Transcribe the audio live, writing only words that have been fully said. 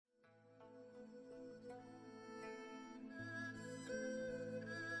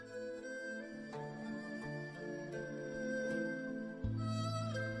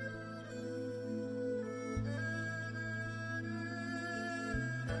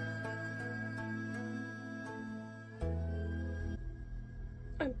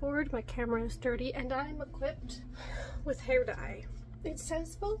I'm bored, my camera is dirty, and I'm equipped with hair dye. It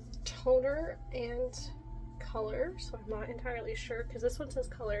says both toner and color, so I'm not entirely sure because this one says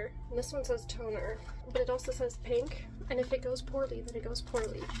color and this one says toner, but it also says pink, and if it goes poorly, then it goes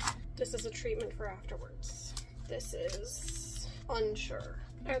poorly. This is a treatment for afterwards. This is unsure.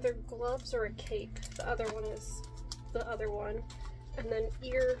 Either gloves or a cape. The other one is the other one. And then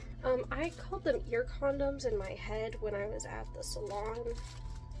ear, I called them ear condoms in my head when I was at the salon.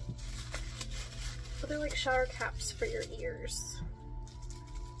 But they're like shower caps for your ears.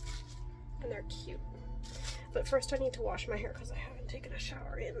 And they're cute. But first I need to wash my hair because I haven't taken a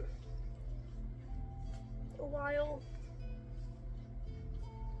shower in a while.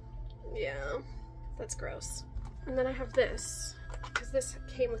 Yeah, that's gross. And then I have this, because this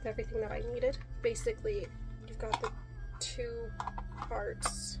came with everything that I needed. Basically, you've got the two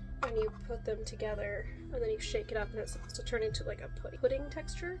parts and you put them together and then you shake it up and it's supposed to turn into like a pudding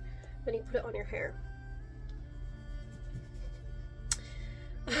texture. Then you put it on your hair.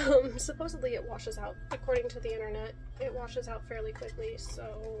 Supposedly it washes out. According to the internet, it washes out fairly quickly,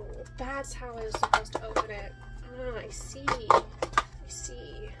 so that's how I was supposed to open it. Ah, I see. I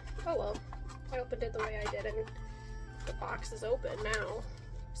see. Oh well, I opened it the way I did and the box is open now.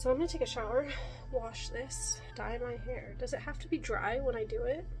 So I'm gonna take a shower, wash this, dye my hair. Does it have to be dry when I do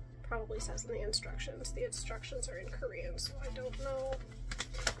it? Probably says in the instructions. The instructions are in Korean, so I don't know.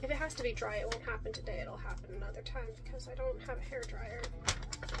 If it has to be dry, it won't happen today, it'll happen another time because I don't have a hair dryer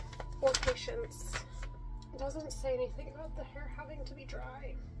or patience. It doesn't say anything about the hair having to be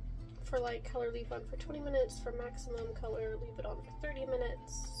dry. For light color, leave on for 20 minutes. For maximum color, leave it on for 30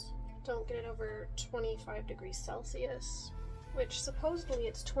 minutes. Don't get it over 25 degrees Celsius, which supposedly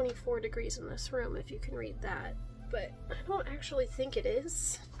it's 24 degrees in this room if you can read that, but I don't actually think it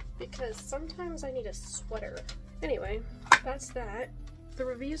is because sometimes I need a sweater. Anyway, that's that. The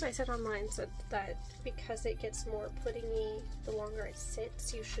reviews I said online said that because it gets more puddingy the longer it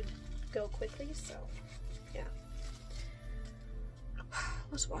sits, you should go quickly, so yeah.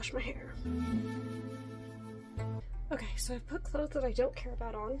 Let's wash my hair. Okay, so I've put clothes that I don't care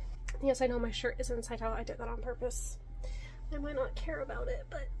about on. Yes, I know my shirt is inside out. I did that on purpose. I might not care about it,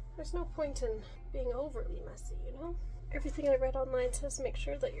 but there's no point in being overly messy, you know? Everything I read online says make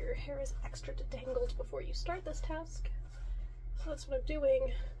sure that your hair is extra detangled before you start this task. So that's what I'm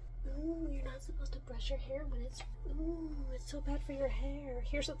doing. Ooh, you're not supposed to brush your hair when it's... Ooh, it's so bad for your hair.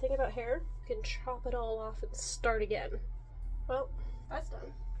 Here's the thing about hair. You can chop it all off and start again. Well, that's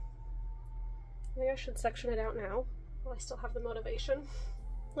done. I think I should section it out now while I still have the motivation.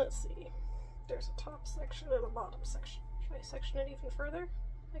 Let's see. There's a top section and a bottom section. Should I section it even further?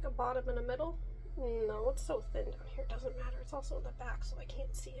 Like a bottom and a middle? No, it's so thin down here. It doesn't matter. It's also in the back, so I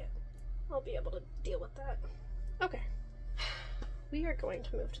can't see it. I'll be able to deal with that. Okay. We are going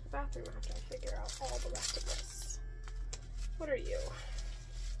to move to the bathroom after I figure out all the rest of this. What are you?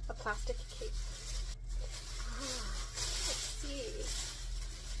 A plastic cape. Ah, let's see.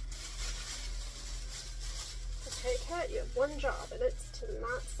 Okay, Kat, you have one job, and it's to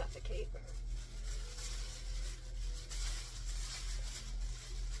not suffocate.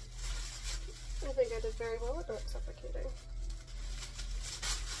 I think I did very well at not suffocating.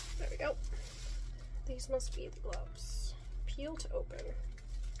 There we go. These must be the gloves. Peel to open.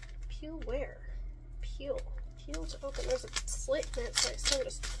 Peel where? Peel. Peel to open. There's a slit in it, so I assume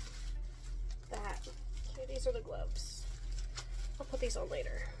just that. Okay, these are the gloves. I'll put these on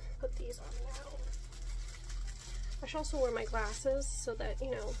later. Put these on now. I should also wear my glasses so that,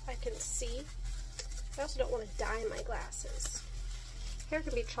 you know, I can see. I also don't want to dye my glasses. Hair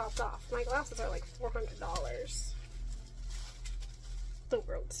can be chopped off. My glasses are like $400. The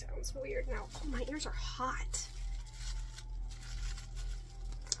world sounds weird now. Oh, my ears are hot.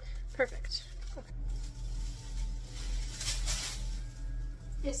 Perfect. Okay.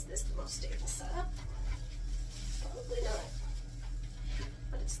 Is this the most stable setup? Probably not.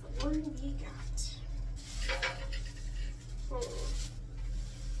 But it's the one we got.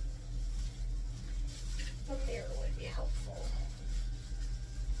 A mirror would be helpful.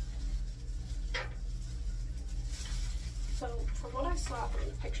 So, from what I saw from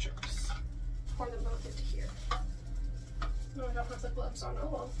the pictures, pour them both into here. No, I don't have the gloves on. Oh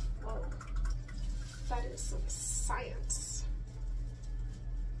well. Whoa. That is some science.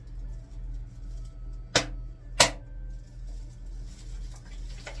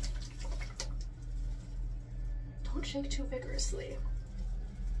 Don't shake too vigorously.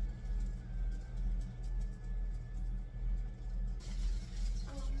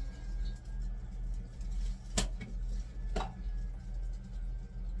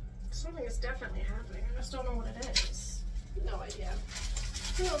 Something is definitely happening. I just don't know what it is. No idea.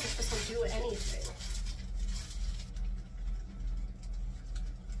 Who knows if this will do anything?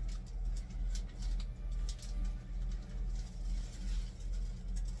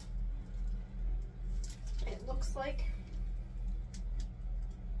 It looks like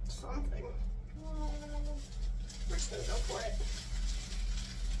something. We're just gonna go for it.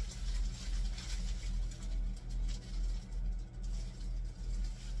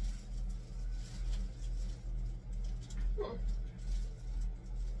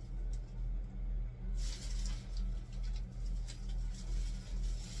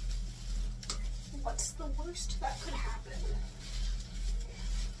 What's the worst that could happen?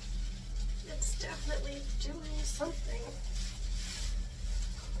 It's definitely doing something.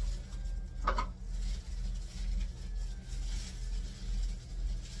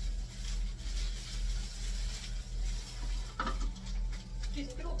 Do you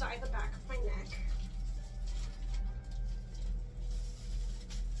think it'll dye the back of my neck?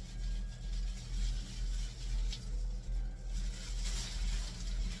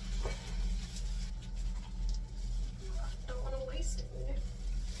 Don't want to waste it.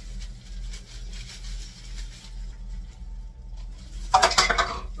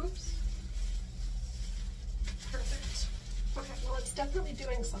 Oops. Perfect. Okay, well, it's definitely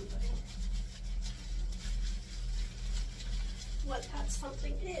doing something. What that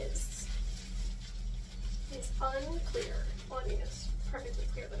something is unclear. Well, I mean, it's perfectly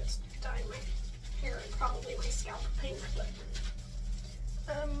clear that it's dyeing my hair and probably my scalp pink, but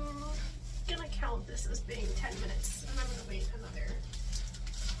I'm gonna count this as being 10 minutes, and I'm gonna wait another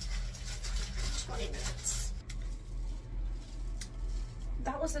 20 minutes.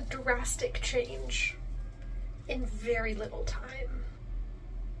 That was a drastic change in very little time.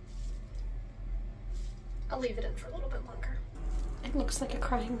 I'll leave it in for a little bit longer. It looks like a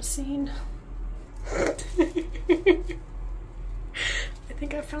crime scene. I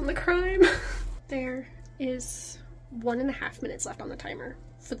think I found the crime. There is 1.5 minutes left on the timer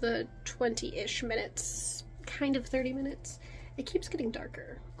for the 20-ish minutes, kind of 30 minutes. It keeps getting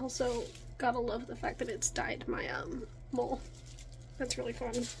darker. Also, gotta love the fact that it's dyed my mole. That's really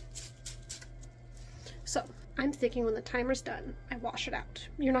fun. So, I'm thinking when the timer's done, I wash it out.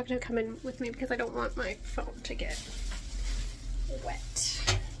 You're not gonna come in with me because I don't want my phone to get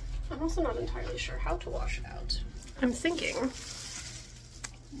wet. I'm also not entirely sure how to wash it out. I'm thinking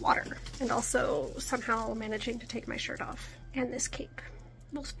water, and also somehow managing to take my shirt off and this cape.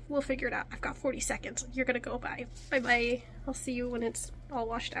 We'll figure it out. I've got 40 seconds. You're gonna go by. Bye-bye. I'll see you when it's all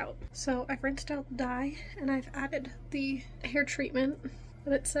washed out. So I've rinsed out the dye, and I've added the hair treatment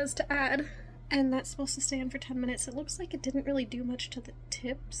that it says to add, and that's supposed to stay in for 10 minutes. It looks like it didn't really do much to the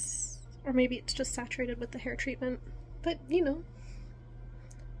tips, or maybe it's just saturated with the hair treatment, but you know,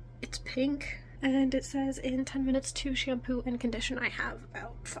 it's pink, and it says in 10 minutes to shampoo and condition. I have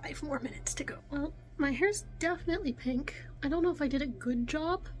about 5 more minutes to go. Well, my hair's definitely pink. I don't know if I did a good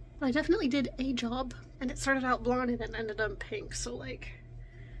job, but I definitely did a job, and it started out blonde and it ended up pink, so like,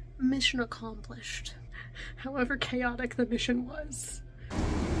 mission accomplished. However chaotic the mission was.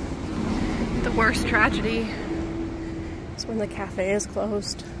 The worst tragedy is when the cafe is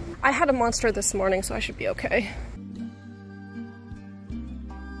closed. I had a monster this morning, so I should be okay.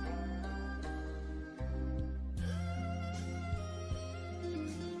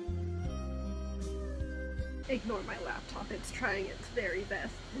 Ignore my laptop, it's trying its very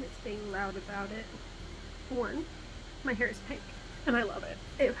best and it's being loud about it. 1, my hair is pink and I love it.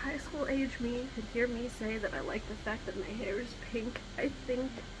 If high school age me could hear me say that I like the fact that my hair is pink, I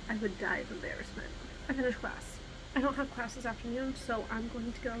think I would die of embarrassment. I finished class. I don't have class this afternoon, so I'm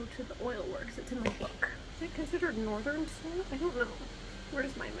going to go to the oil works. It's in my book. Is it considered northern Seoul? I don't know.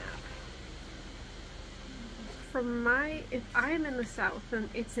 Where's my map? If I'm in the south, then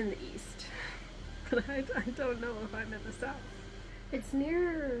it's in the east. But I don't know if I'm in the south. It's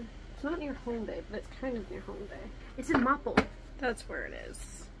not near Hongdae, but it's kind of near Hongdae. It's in Mapo. That's where it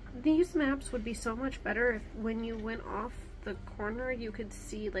is. These maps would be so much better if when you went off the corner you could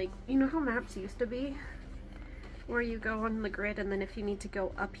see, like, you know how maps used to be? Where you go on the grid and then if you need to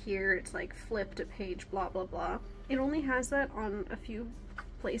go up here, it's like flip to page blah blah blah. It only has that on a few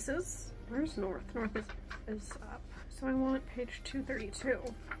places. Where's north? North is up. So I want page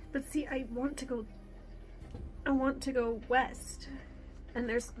 232. But see, I want to go west, and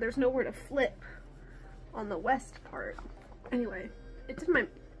there's nowhere to flip on the west part. Anyway, it's in my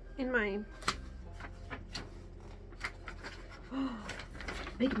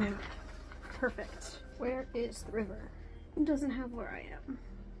big map. Perfect. Where is the river? It doesn't have where I am.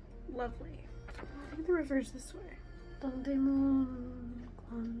 Lovely. I think the river's this way. Dongdaemun,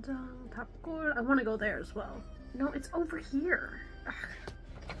 Gwanjang, Tapgol. I want to go there as well. No, it's over here. Ugh.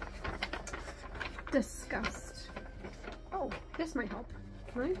 disgust. Oh, this might help.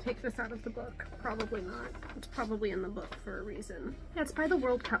 Can I take this out of the book? Probably not. It's probably in the book for a reason. Yeah, it's by the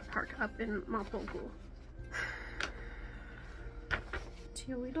World Cup Park up in Mapogu.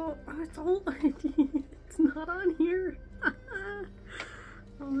 Seoul. Oh, it's all it's not on here.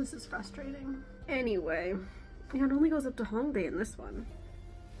 Oh, this is frustrating. Anyway, yeah, it only goes up to Hongdae in this one.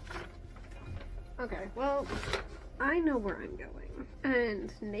 Okay, well, I know where I'm going,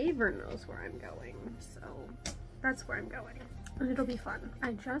 and Neighbor knows where I'm going, so that's where I'm going. And it'll be fun.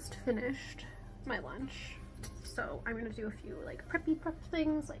 I just finished my lunch, so I'm gonna do a few like preppy prep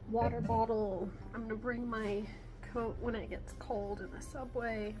things, like water bottle. I'm gonna bring my coat when it gets cold in the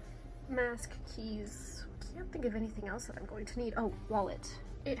subway, mask, keys. Can't think of anything else that I'm going to need. Oh, wallet.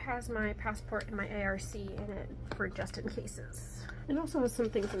 It has my passport and my ARC in it for just in cases. It also has some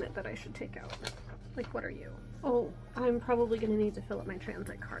things in it that I should take out. Like, what are you? Oh, I'm probably gonna need to fill up my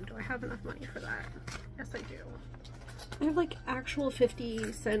transit card. Do I have enough money for that? Yes, I do. I have like actual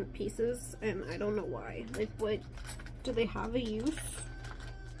 50-cent pieces and I don't know why. Like, what, do they have a use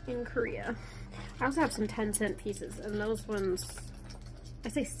in Korea? I also have some 10-cent pieces and those ones, I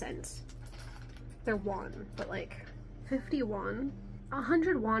say cents, they're won, but like 50 won,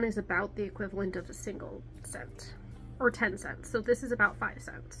 100 won is about the equivalent of a single cent, or 10 cents, so this is about 5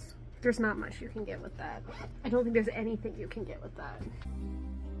 cents. There's not much you can get with that. I don't think there's anything you can get with that.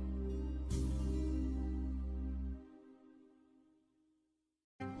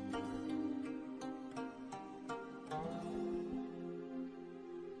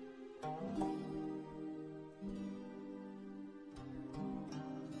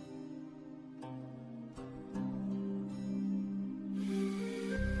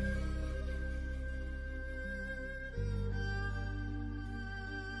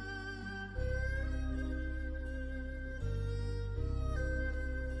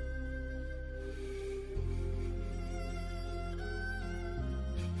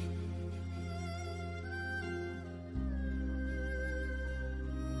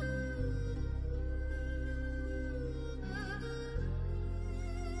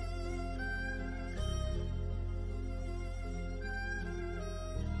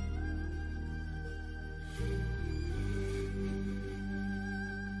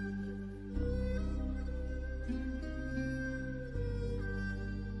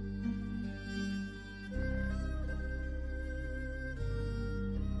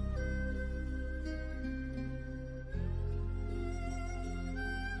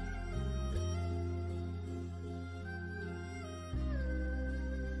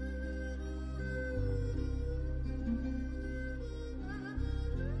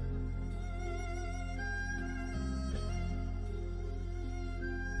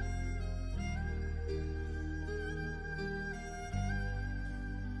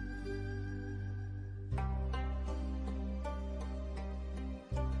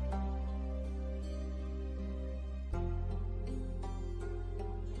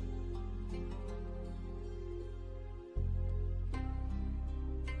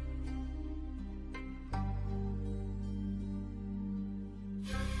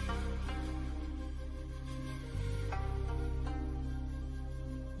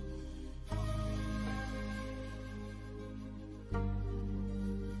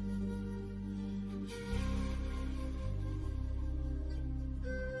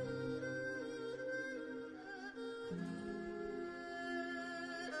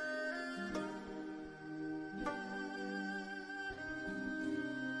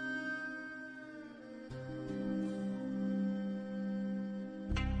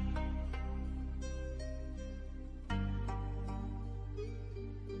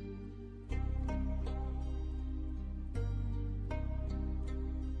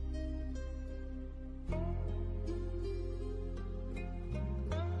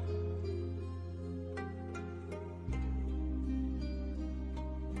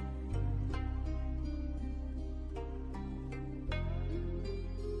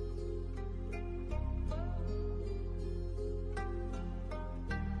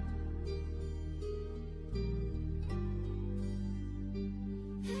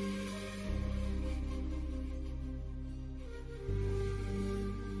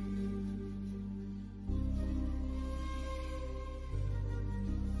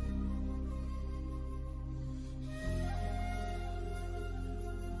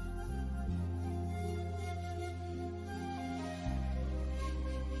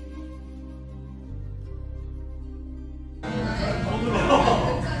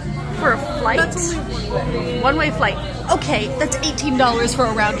 For a flight? That's only One-way flight. Okay, that's $18 for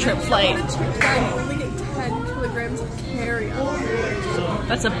a round-trip flight. I only get 10 kilograms of carry-on.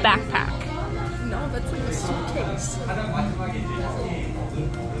 That's a backpack. No, pounds.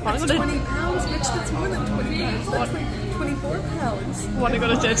 That's 20 pounds? Bitch, that's more than 20 pounds. That's like 24 pounds. Want to go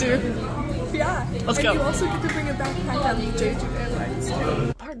to Jeju? Yeah. Let's and go. You also get to bring a backpack on the Jeju Airlines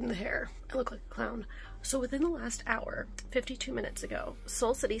too. Pardon the hair. I look like a clown. So within the last hour, 52 minutes ago,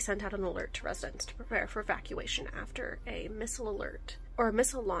 Seoul City sent out an alert to residents to prepare for evacuation after a missile alert, or a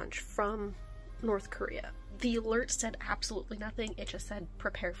missile launch from North Korea. The alert said absolutely nothing. It just said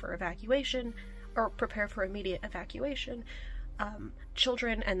prepare for evacuation, or prepare for immediate evacuation.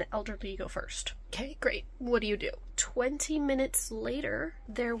 Children and the elderly go first. Okay, great. What do you do? 20 minutes later,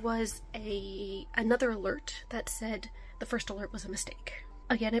 there was another alert that said the first alert was a mistake.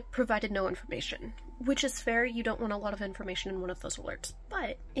 Again, it provided no information, which is fair. You don't want a lot of information in one of those alerts.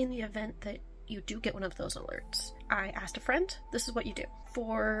 But in the event that you do get one of those alerts, I asked a friend, this is what you do.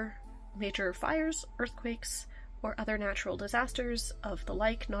 For major fires, earthquakes, or other natural disasters of the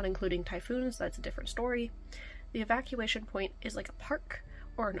like, not including typhoons, that's a different story. The evacuation point is like a park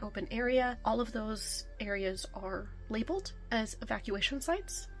or an open area. All of those areas are labeled as evacuation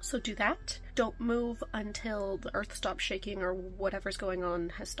sites, so do that. Don't move until the earth stops shaking or whatever's going on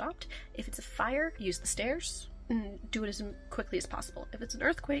has stopped. If it's a fire, use the stairs and do it as quickly as possible. If it's an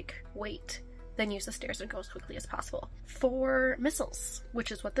earthquake, wait. Then use the stairs and go as quickly as possible. For missiles,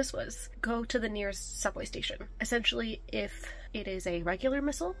 which is what this was, go to the nearest subway station. Essentially, if it is a regular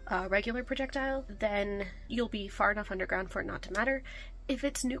missile, a regular projectile, then you'll be far enough underground for it not to matter. If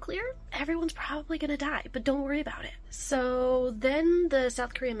it's nuclear, everyone's probably gonna die, but don't worry about it. So then the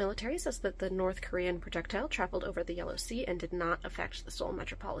South Korean military says that the North Korean projectile traveled over the Yellow Sea and did not affect the Seoul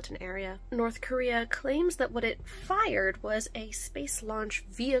metropolitan area. North Korea claims that what it fired was a space launch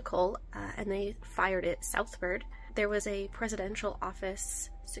vehicle, and they fired it southward. There was a presidential office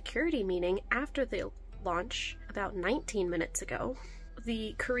security meeting after the launch about 19 minutes ago.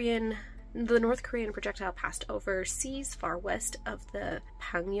 The North Korean projectile passed over seas far west of the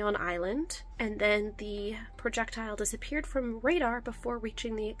Hongdae Island, and then the projectile disappeared from radar before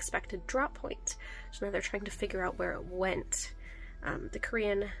reaching the expected drop point. So now they're trying to figure out where it went. The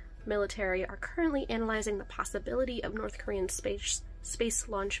Korean military are currently analyzing the possibility of North Korean space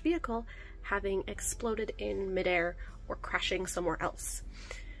launch vehicle having exploded in midair or crashing somewhere else.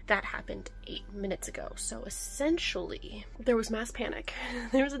 That happened 8 minutes ago. So essentially, there was mass panic.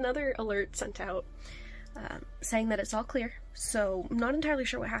 There was another alert sent out saying that it's all clear. So I'm not entirely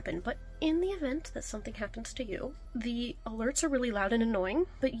sure what happened, but in the event that something happens to you, the alerts are really loud and annoying,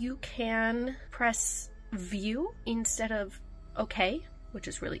 but you can press view instead of OK, which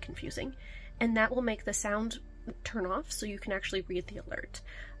is really confusing, and that will make the sound turn off so you can actually read the alert.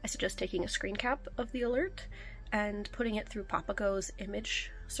 I suggest taking a screen cap of the alert and putting it through Papago's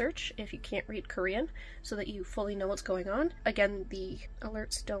image search if you can't read Korean, so that you fully know what's going on. Again, the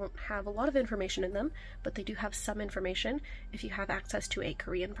alerts don't have a lot of information in them, but they do have some information. If you have access to a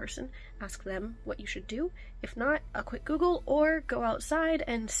Korean person, ask them what you should do. If not, a quick Google, or go outside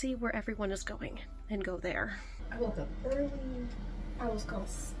and see where everyone is going and go there. I woke up early. I was gonna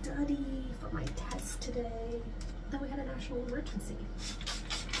study for my test today. Then we had a national emergency.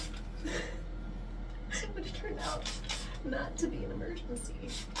 Which turned out not to be an emergency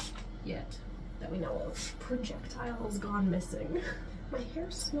yet, that we know of. Projectiles gone missing. My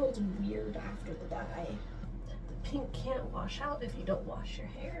hair smells weird after the dye. The pink can't wash out if you don't wash your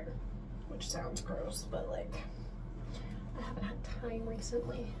hair, which sounds gross, but like, I haven't had time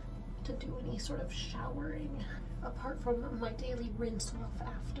recently to do any sort of showering apart from my daily rinse off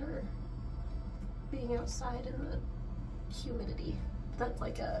after being outside in the humidity. That's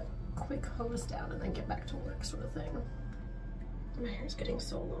like a quick hose down and then get back to work sort of thing. My hair's getting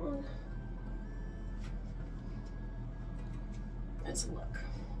so long. It's a look.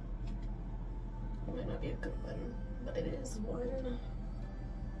 It might not be a good one, but it is one.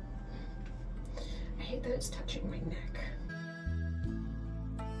 I hate that it's touching my neck.